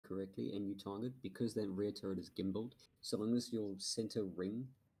correctly and you target, because that rear turret is gimbaled, so long as your center ring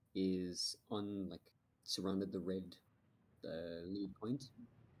is on, like, surrounded the red lead point.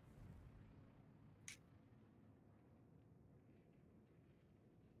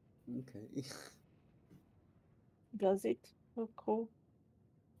 Okay. Does it? Oh, cool.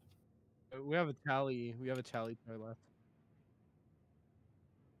 We have a tally. We have a tally to our left.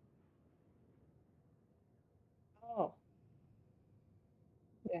 Oh.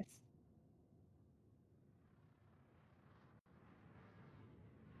 Yes.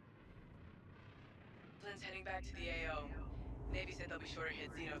 Flynn's heading back to the AO. Navy said they'll be sure to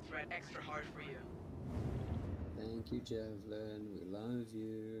hit Xeno threat extra hard for you. Thank you, Javelin. We love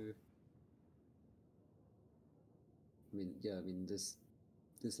you. I mean, this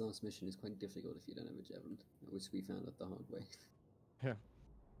last mission is quite difficult if you don't have a Javelin, which we found out the hard way. Yeah.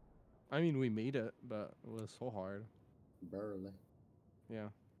 I mean, we made it, but it was so hard. Barely. Yeah.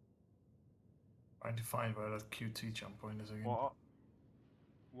 Trying to find where that QT jump point is again.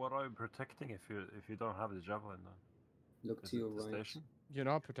 What are you protecting if you don't have the javelin then? Look to your right. Station? You're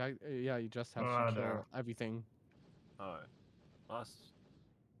not yeah, you just have to kill everything. Alright. That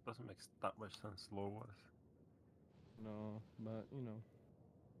doesn't make that much sense lore-wise. No, but you know.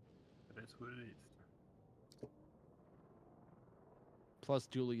 It is what it is. Plus,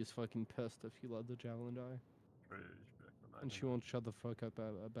 Julie is fucking pissed if he let the javelin die. And she won't shut the fuck up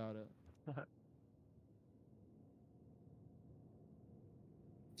about it.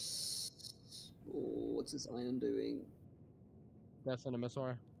 Oh, what's this ion doing? That's an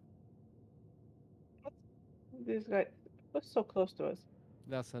MSR. This guy was so close to us.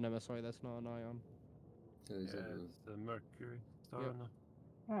 That's an MSR, that's not an ion. So yeah, it's the Mercury star. Yep.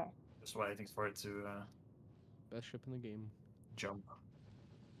 Oh. Just waiting for it to Best ship in the game. jump.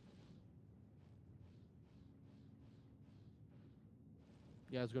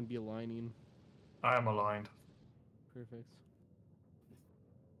 Yeah, it's gonna be aligning. I am aligned. Perfect.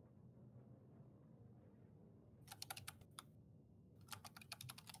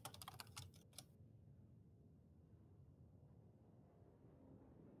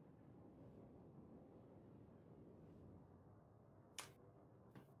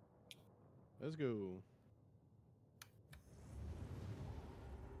 Let's go. Here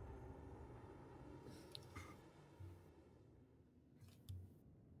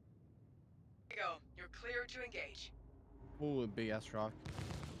you go. You're clear to engage. Ooh, a big ass rock.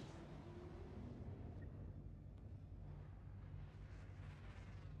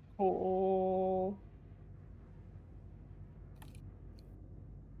 Oh.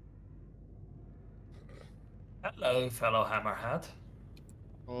 Hello, fellow hammerhead.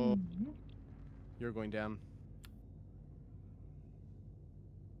 Oh, you're going down.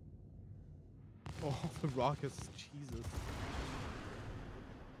 Oh, the rock is Jesus.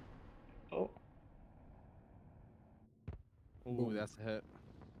 Oh. Oh, that's a hit.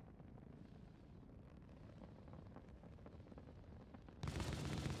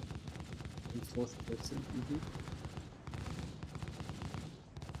 Fourth person.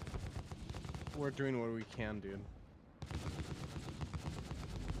 We're doing what we can, dude.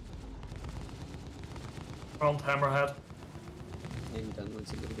 Front hammerhead. Aim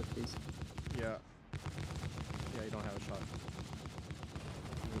downwards a little bit, please. Yeah. Yeah, you don't have a shot.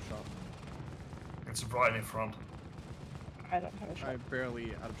 No shot. It's right in front. I don't have a shot. I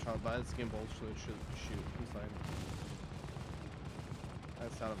barely out of shot, but it's gimbal, so it should shoot inside.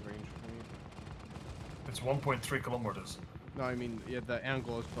 That's out of range for me. It's 1.3 kilometers. No, I mean, yeah, the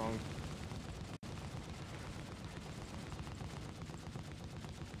angle is wrong.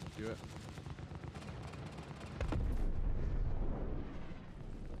 Do it.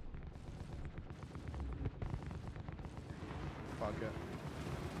 Fuck it.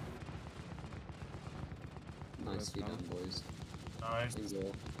 Nicely done, boys. Nice.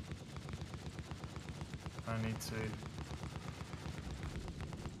 Enjoy. I need to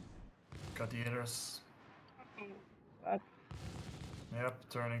cut the others. Yep,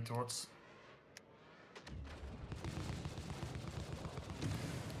 turning towards.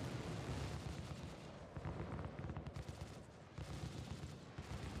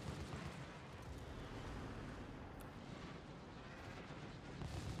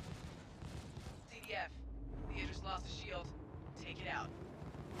 CDF. The Idris lost a shield. Take it out.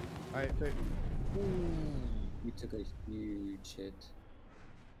 You took a huge hit.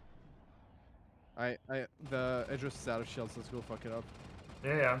 The Idris is out of shields, let's go fuck it up.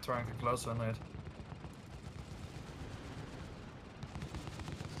 Yeah, I'm trying to close on it.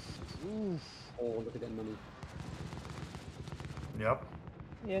 Oof. Oh, look at that money. Yep.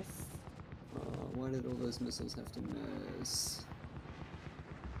 Yes. Why did all those missiles have to miss?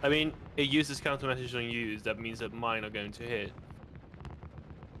 I mean, it uses counter message on use. That means that mine are going to hit.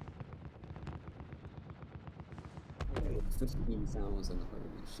 15,000, holy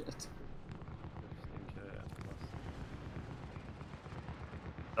shit. 15K plus.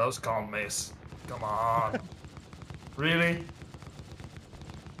 Those can't miss. Come on. Really?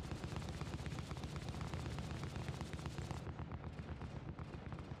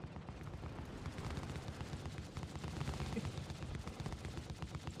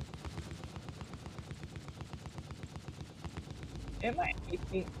 Am I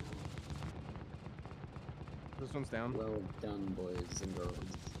eating? This one's down. Well done, boys and girls.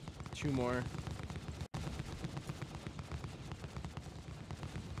 2 more.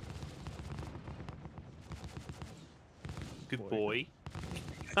 Good boy.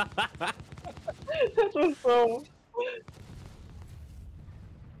 That was so.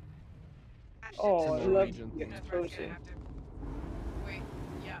 Oh, I more love regions. the Xeno threat's explosion. gonna have to... Wait,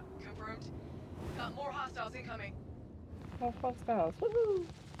 yeah, confirmed. Got more hostiles incoming. Oh, hostiles. Woohoo!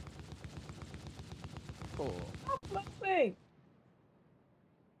 Cool. Oh, my thing.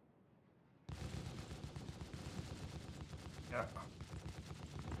 Yeah.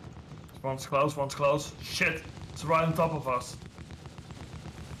 One's close, one's close. Shit! It's right on top of us.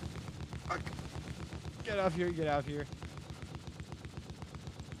 Get out of here, get out of here.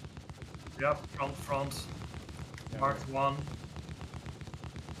 Yep, front. Yeah. Marked one.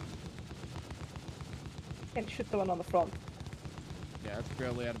 Can't shoot the one on the front. Yeah, it's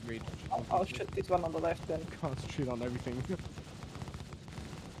barely out of reach. I'll shoot this one on the left then. Concentrate on everything.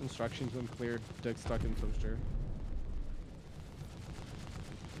 Instructions unclear. Dick stuck in toaster.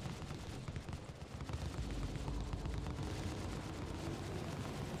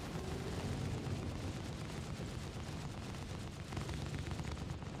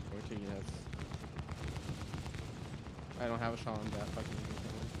 Units. I don't have a shot on that fucking thing.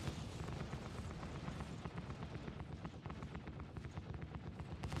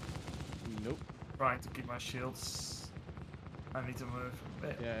 Nope. Trying to keep my shields. I need to move a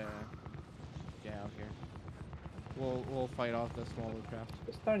bit. Yeah. Get out here. We'll fight off the smaller craft.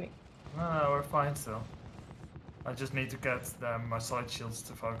 It's turning. No, we're fine still. I just need to get my side shields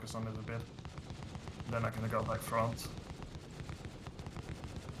to focus on it a bit. Then I can go back front.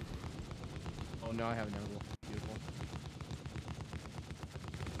 Oh no, I have an angle. Beautiful.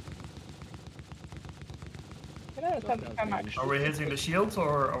 I don't know if I'm actually. Are we hitting the shield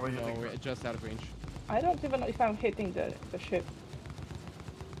or are we No, hitting? we're just out of range. I don't even know if I'm hitting the ship.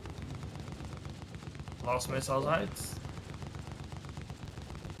 Last missile height?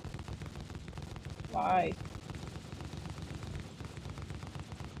 Why?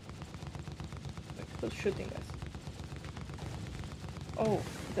 Like, who's shooting us? Oh,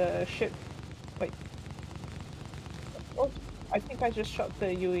 the ship. Wait. Oh, I think I just shot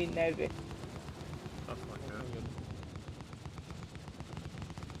the UE Navy. That's not good.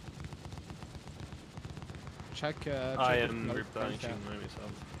 Check. I check am the replenishing chat.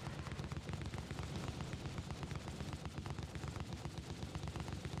 myself.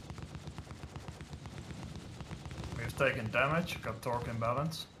 We've taken damage, got torque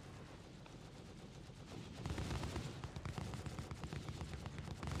imbalance.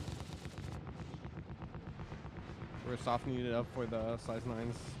 We're softening it up for the size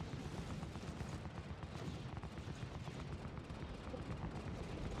 9s.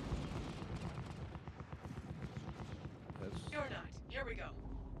 You're not. Here we go.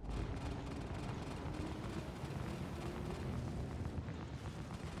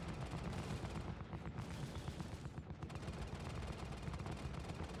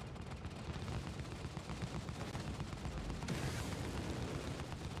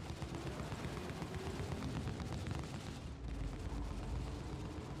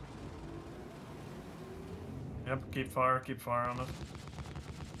 Yep, keep fire on it.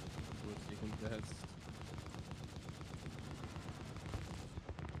 We're sticking to the heads.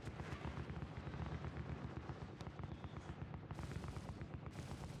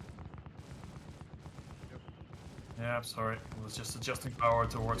 Yeah, I'm sorry. It was just adjusting power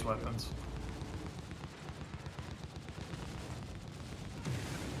towards weapons.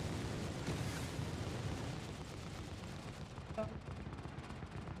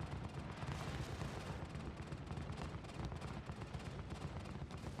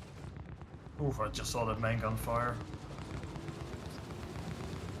 Oof, I just saw that main gun fire.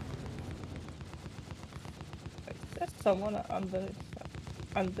 Wait, there's someone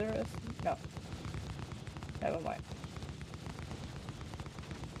under us? No. Never mind.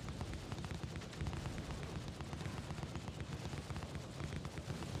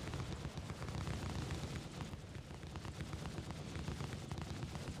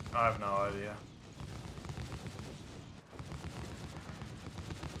 I have no idea.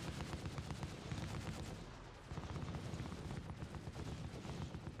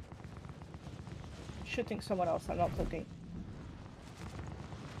 Shooting someone else, I'm not looking.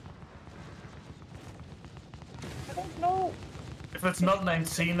 I don't know. If it's not named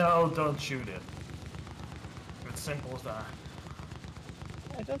Xeno, don't shoot it. It's simple as that.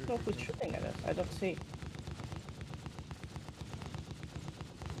 I don't know who's shooting at us. I don't see.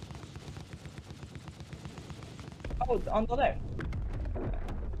 Oh, on the left.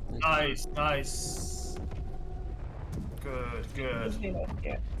 Nice, nice. Good, good.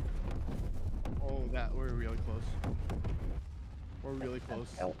 Yeah. Oh, that we're really close. We're really close.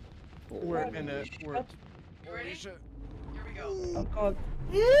 Hell. We're in a. We're. Shut. You ready? Holy shit. Here we go. Oh god.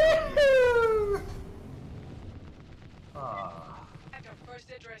 Yahoo! Ah. After first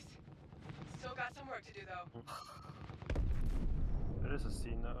Idris. Still got some work to do though. There is a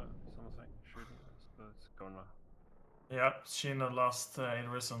Xeno something shooting us, but it's gone now. Yeah, Xeno lost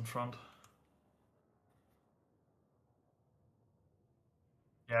Idris on front.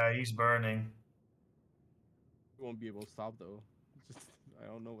 Yeah, he's burning. We won't be able to stop though. Just, I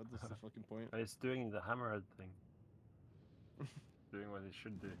don't know what this is the fucking point. It's doing the hammerhead thing. Doing what it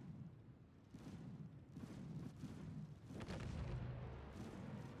should do.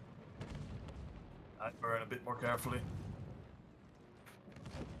 I'd burn a bit more carefully.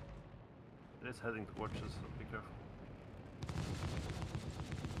 It is heading towards us, so be careful.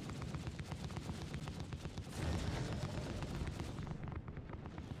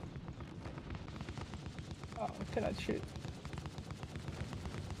 Oh, I cannot shoot.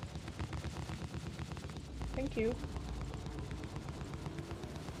 Thank you.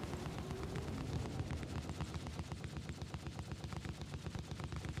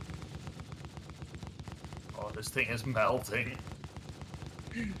 Oh, this thing is melting.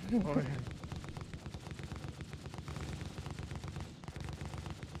 Oh, yeah.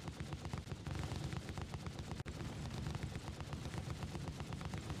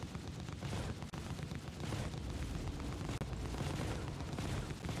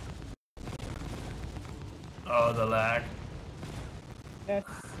 Oh, the lag. Yes.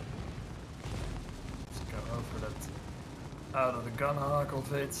 Let's go over that. Out of the gun hakel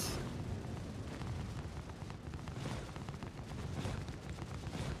fits.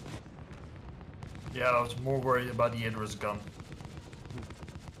 Yeah, I was more worried about the Idris gun.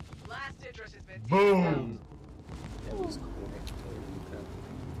 Last Idris has been Boom! That was correct.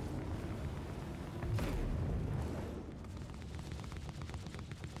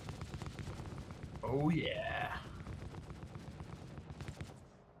 Oh yeah.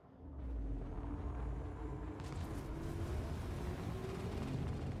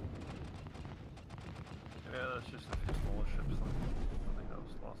 Yeah, that's just a few smaller ships. I think that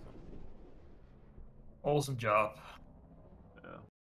was last time. Awesome job.